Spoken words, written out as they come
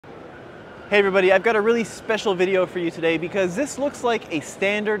Hey everybody, I've got a really special video for you today because this looks like a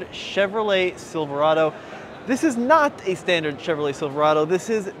standard Chevrolet Silverado. This is not a standard Chevrolet Silverado. This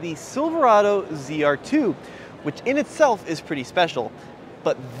is the Silverado ZR2, which in itself is pretty special.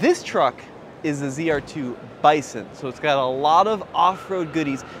 But this truck is the ZR2 Bison. So it's got a lot of off-road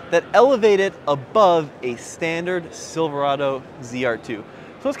goodies that elevate it above a standard Silverado ZR2.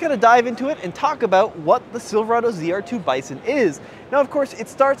 So let's kind of dive into it and talk about what the Silverado ZR2 Bison is. Now, of course, it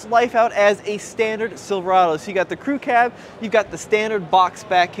starts life out as a standard Silverado. So you got the crew cab, you've got the standard box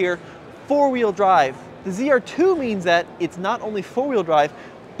back here, four-wheel drive. The ZR2 means that it's not only four-wheel drive,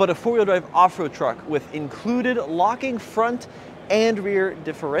 but a four-wheel drive off-road truck with included locking front and rear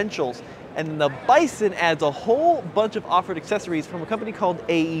differentials. And the Bison adds a whole bunch of off-road accessories from a company called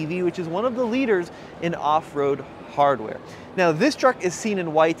AEV, which is one of the leaders in off-road hardware. Now, this truck is seen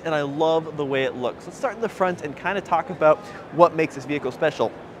in white, and I love the way it looks. Let's start in the front and kind of talk about what makes this vehicle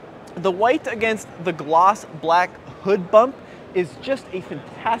special. The white against the gloss black hood bump is just a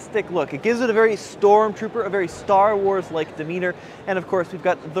fantastic look. It gives it a very stormtrooper, a very Star Wars-like demeanor. And of course, we've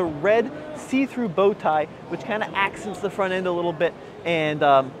got the red see-through bow tie, which kind of accents the front end a little bit. And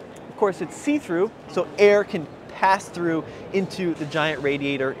of course, it's see-through, so air can pass through into the giant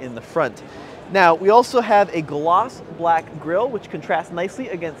radiator in the front. Now, we also have a gloss black grille, which contrasts nicely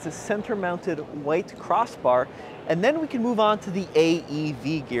against the center-mounted white crossbar. And then we can move on to the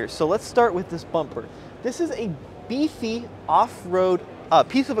AEV gear. So let's start with this bumper. This is a beefy off-road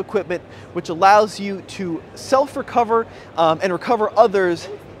piece of equipment which allows you to self-recover and recover others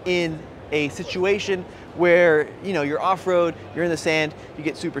in a situation where, you know, you're off-road, you're in the sand, you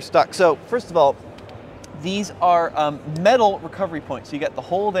get super stuck. So first of all, these are metal recovery points. So you got the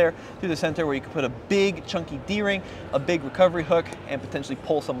hole there through the center where you can put a big chunky D-ring, a big recovery hook, and potentially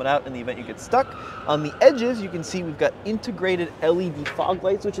pull someone out in the event you get stuck. On the edges, you can see we've got integrated LED fog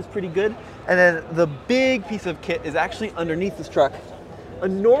lights, which is pretty good. And then the big piece of kit is actually underneath this truck.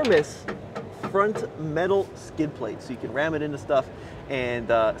 Enormous front metal skid plate, so you can ram it into stuff and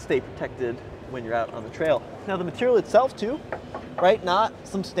stay protected when you're out on the trail. Now the material itself too, right? Not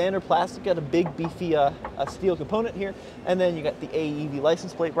some standard plastic, got a big beefy steel component here, and then you got the AEV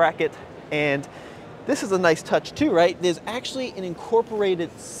license plate bracket, and this is a nice touch too, right? There's actually an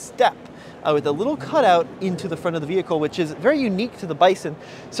incorporated step with a little cutout into the front of the vehicle, which is very unique to the Bison.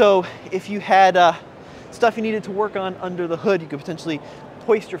 So if you had stuff you needed to work on under the hood, you could potentially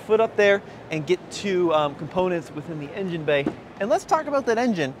hoist your foot up there and get to components within the engine bay. And let's talk about that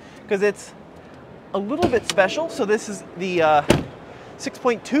engine, because it's a little bit special. So this is the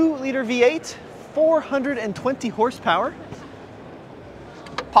 6.2 liter V8, 420 horsepower.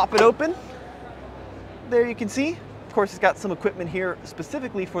 Pop it open. There you can see. Of course, it's got some equipment here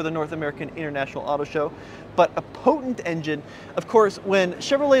specifically for the North American International Auto Show, but a potent engine. Of course, when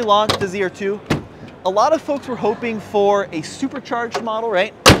Chevrolet launched the ZR2, a lot of folks were hoping for a supercharged model,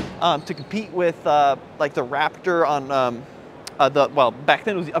 right? To compete with like the Raptor on well, back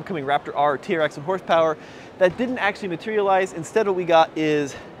then it was the upcoming Raptor R TRX and horsepower. That didn't actually materialize. Instead, what we got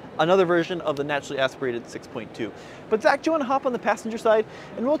is another version of the naturally aspirated 6.2. But Zach, do you want to hop on the passenger side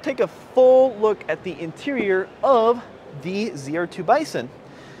and we'll take a full look at the interior of the ZR2 Bison.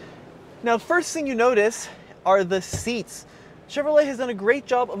 Now, first thing you notice are the seats. Chevrolet has done a great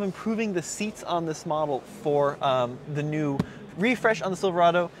job of improving the seats on this model for the new refresh on the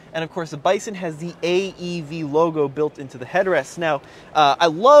Silverado, and of course the Bison has the AEV logo built into the headrests. Now, I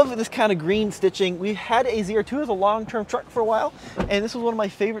love this kind of green stitching. We've had a ZR2 as a long-term truck for a while, and this was one of my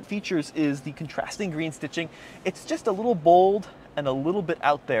favorite features, is the contrasting green stitching. It's just a little bold and a little bit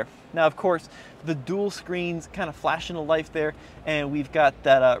out there. Now, of course, the dual screens kind of flash into life there, and we've got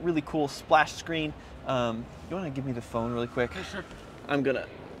that really cool splash screen. You want to give me the phone really quick? Yeah, sure. I'm gonna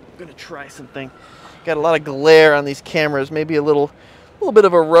try something. Got a lot of glare on these cameras. Maybe a little bit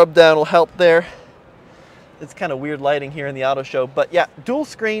of a rub down will help there. It's kind of weird lighting here in the auto show, but yeah, dual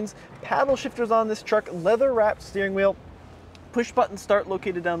screens, paddle shifters on this truck, leather wrapped steering wheel, push button start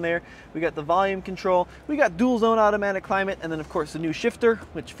located down there. We got the volume control. We got dual zone automatic climate, and then of course the new shifter,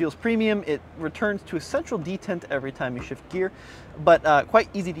 which feels premium. It returns to a central detent every time you shift gear, but quite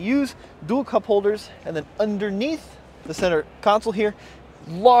easy to use. Dual cup holders, and then underneath the center console here,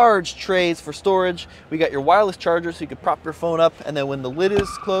 large trays for storage. We got your wireless charger, so you could prop your phone up, and then when the lid is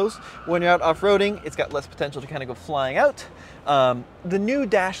closed, when you're out off-roading, it's got less potential to kind of go flying out. The new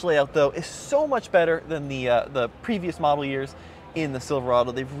dash layout, though, is so much better than the previous model years in the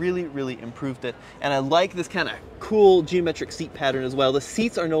Silverado. They've really improved it, and I like this kind of cool geometric seat pattern as well. The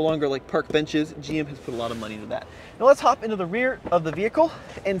seats are no longer like park benches. GM has put a lot of money into that. Now let's hop into the rear of the vehicle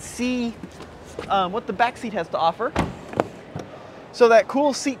and see what the back seat has to offer. So that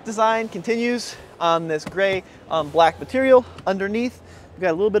cool seat design continues on this gray black material. Underneath, we've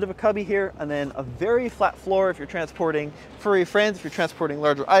got a little bit of a cubby here, and then a very flat floor if you're transporting furry friends, if you're transporting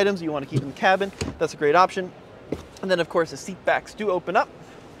larger items you want to keep in the cabin, that's a great option. And then of course the seat backs do open up.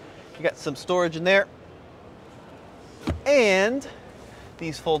 You got some storage in there. And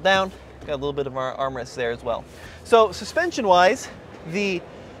these fold down. Got a little bit of our armrests there as well. So suspension-wise, the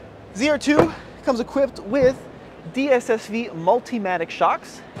ZR2 comes equipped with DSSV Multimatic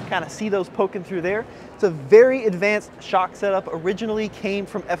shocks. Kind of see those poking through there. It's a very advanced shock setup. Originally came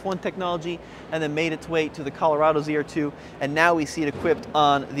from F1 technology and then made its way to the Colorado ZR2, and now we see it equipped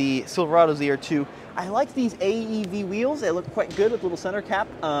on the Silverado ZR2. I like these AEV wheels. They look quite good with a little center cap.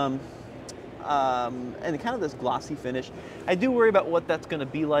 And kind of this glossy finish. I do worry about what that's going to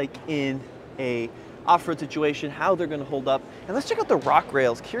be like in a off-road situation, how they're going to hold up. And let's check out the rock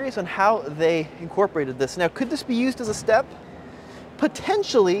rails. Curious on how they incorporated this. Now, could this be used as a step?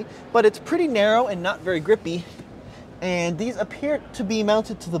 Potentially, but it's pretty narrow and not very grippy. And these appear to be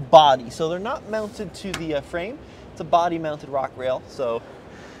mounted to the body, so they're not mounted to the frame. It's a body-mounted rock rail, so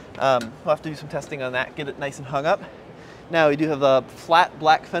we'll have to do some testing on that, get it nice and hung up. Now, we do have the flat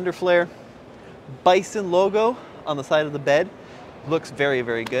black fender flare. Bison logo on the side of the bed. Looks very,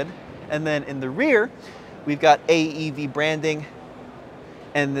 very good. And then in the rear, we've got AEV branding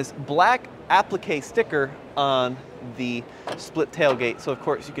and this black applique sticker on the split tailgate. So of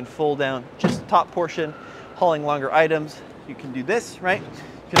course you can fold down just the top portion, hauling longer items. You can do this, right?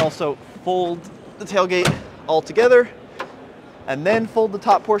 You can also fold the tailgate all together and then fold the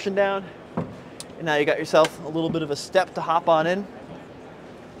top portion down. And now you got yourself a little bit of a step to hop on in.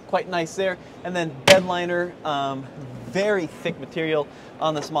 Quite nice there. And then bed liner, very thick material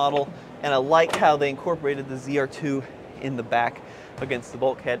on this model, and I like how they incorporated the ZR2 in the back against the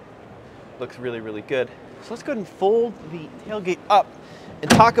bulkhead. Looks really, really good. So let's go ahead and fold the tailgate up and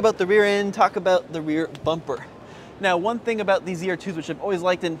talk about the rear end, talk about the rear bumper. Now, one thing about these ZR2s, which I've always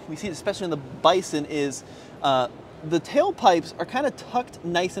liked, and we see it especially in the Bison, is the tailpipes are kind of tucked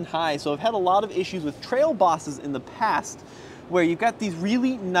nice and high. So I've had a lot of issues with trail bosses in the past where you've got these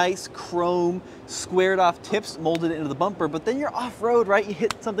really nice chrome squared off tips molded into the bumper, but then you're off-road, right? You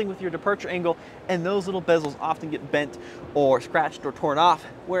hit something with your departure angle and those little bezels often get bent or scratched or torn off.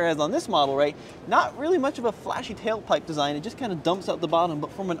 Whereas on this model, right, not really much of a flashy tailpipe design. It just kind of dumps out the bottom,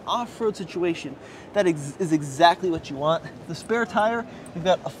 but from an off-road situation, that is exactly what you want. The spare tire, we've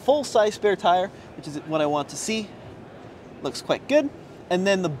got a full-size spare tire, which is what I want to see. Looks quite good. And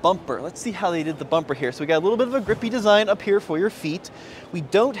then the bumper. Let's see how they did the bumper here. So we got a little bit of a grippy design up here for your feet. We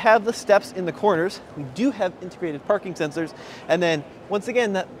don't have the steps in the corners. We do have integrated parking sensors. And then once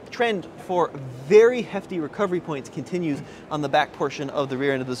again, that trend for very hefty recovery points continues on the back portion of the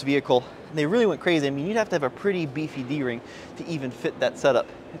rear end of this vehicle. And they really went crazy. I mean, you'd have to have a pretty beefy D-ring to even fit that setup.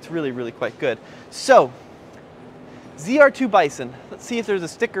 It's really, really quite good. So, ZR2 Bison. Let's see if there's a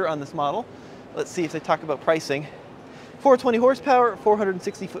sticker on this model. Let's see if they talk about pricing. 420 horsepower,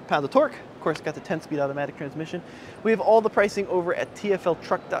 460 foot-pounds of torque. Of course, got the 10-speed automatic transmission. We have all the pricing over at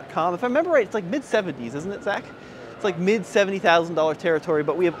TFLtruck.com. If I remember right, it's like mid-70s, isn't it, Zach? It's like mid-$70,000 territory,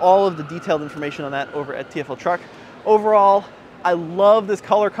 but we have all of the detailed information on that over at TFL Truck. Overall, I love this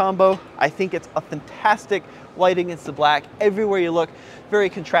color combo. I think it's a fantastic white against the black. Everywhere you look, very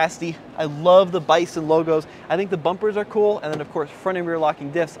contrasty. I love the Bison logos. I think the bumpers are cool. And then of course, front and rear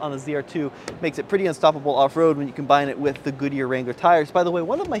locking diffs on the ZR2 makes it pretty unstoppable off-road when you combine it with the Goodyear Wrangler tires. By the way,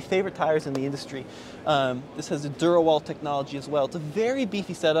 one of my favorite tires in the industry. This has the Durawall technology as well. It's a very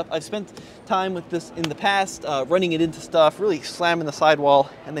beefy setup. I've spent time with this in the past, running it into stuff, really slamming the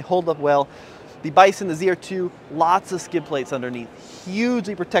sidewall, and they hold up well. The Bison, the ZR2, lots of skid plates underneath,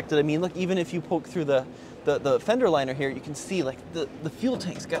 hugely protected. I mean, look, even if you poke through the fender liner here, you can see like the fuel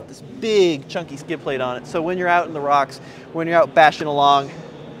tank's got this big chunky skid plate on it. So when you're out in the rocks, when you're out bashing along,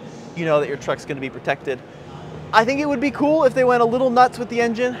 you know that your truck's gonna be protected. I think it would be cool if they went a little nuts with the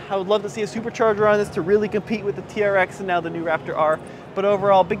engine. I would love to see a supercharger on this to really compete with the TRX and now the new Raptor R. But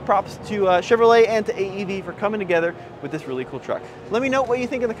overall, big props to Chevrolet and to AEV for coming together with this really cool truck. Let me know what you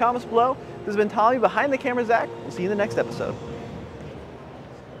think in the comments below. This has been Tommy, behind the camera Zach. We'll see you in the next episode.